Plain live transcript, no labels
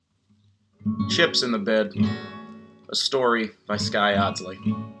Chips in the Bed, a story by Sky Odsley.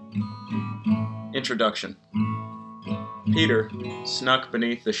 Introduction. Peter snuck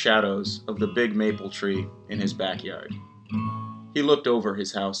beneath the shadows of the big maple tree in his backyard. He looked over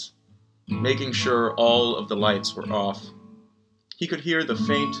his house, making sure all of the lights were off. He could hear the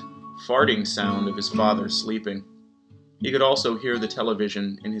faint, farting sound of his father sleeping. He could also hear the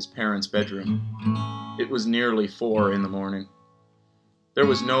television in his parents' bedroom. It was nearly 4 in the morning. There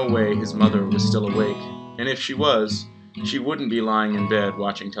was no way his mother was still awake, and if she was, she wouldn't be lying in bed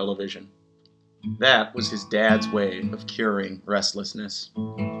watching television. That was his dad's way of curing restlessness.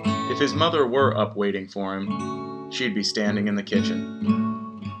 If his mother were up waiting for him, she'd be standing in the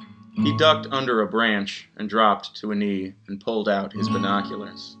kitchen. He ducked under a branch and dropped to a knee and pulled out his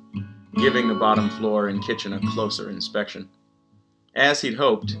binoculars, giving the bottom floor and kitchen a closer inspection. As he'd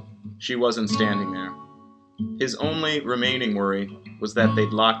hoped, she wasn't standing there. His only remaining worry was that they'd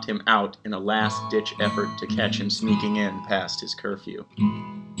locked him out in a last-ditch effort to catch him sneaking in past his curfew.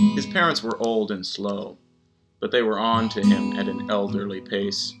 His parents were old and slow, but they were on to him at an elderly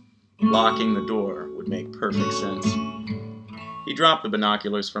pace. Locking the door would make perfect sense. He dropped the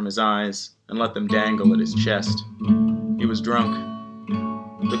binoculars from his eyes and let them dangle at his chest. He was drunk.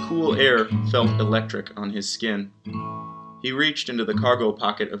 The cool air felt electric on his skin. He reached into the cargo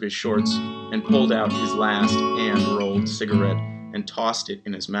pocket of his shorts and pulled out his last hand-rolled cigarette and tossed it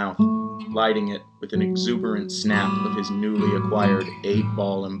in his mouth, lighting it with an exuberant snap of his newly acquired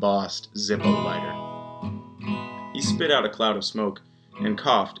 8-ball embossed Zippo lighter. He spit out a cloud of smoke and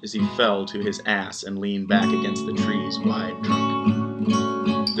coughed as he fell to his ass and leaned back against the tree's wide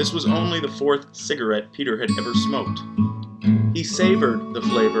trunk. This was only the 4th cigarette Peter had ever smoked. He savored the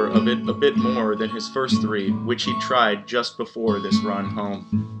flavor of it a bit more than his first 3, which he tried just before this run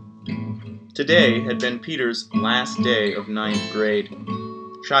home. Today had been Peter's last day of 9th grade.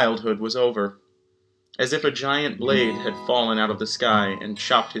 Childhood was over. As if a giant blade had fallen out of the sky and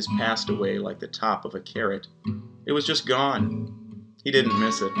chopped his past away like the top of a carrot. It was just gone. He didn't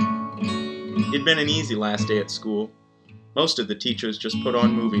miss it. It'd been an easy last day at school. Most of the teachers just put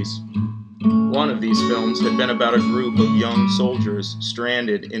on movies. One of these films had been about a group of young soldiers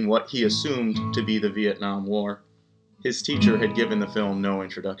stranded in what he assumed to be the Vietnam War. His teacher had given the film no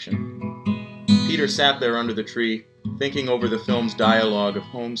introduction. Peter sat there under the tree, thinking over the film's dialogue of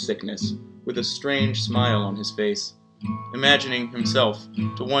homesickness, with a strange smile on his face, imagining himself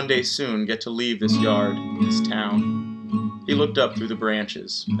to one day soon get to leave this yard, this town. He looked up through the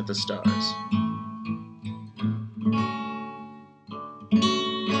branches at the stars.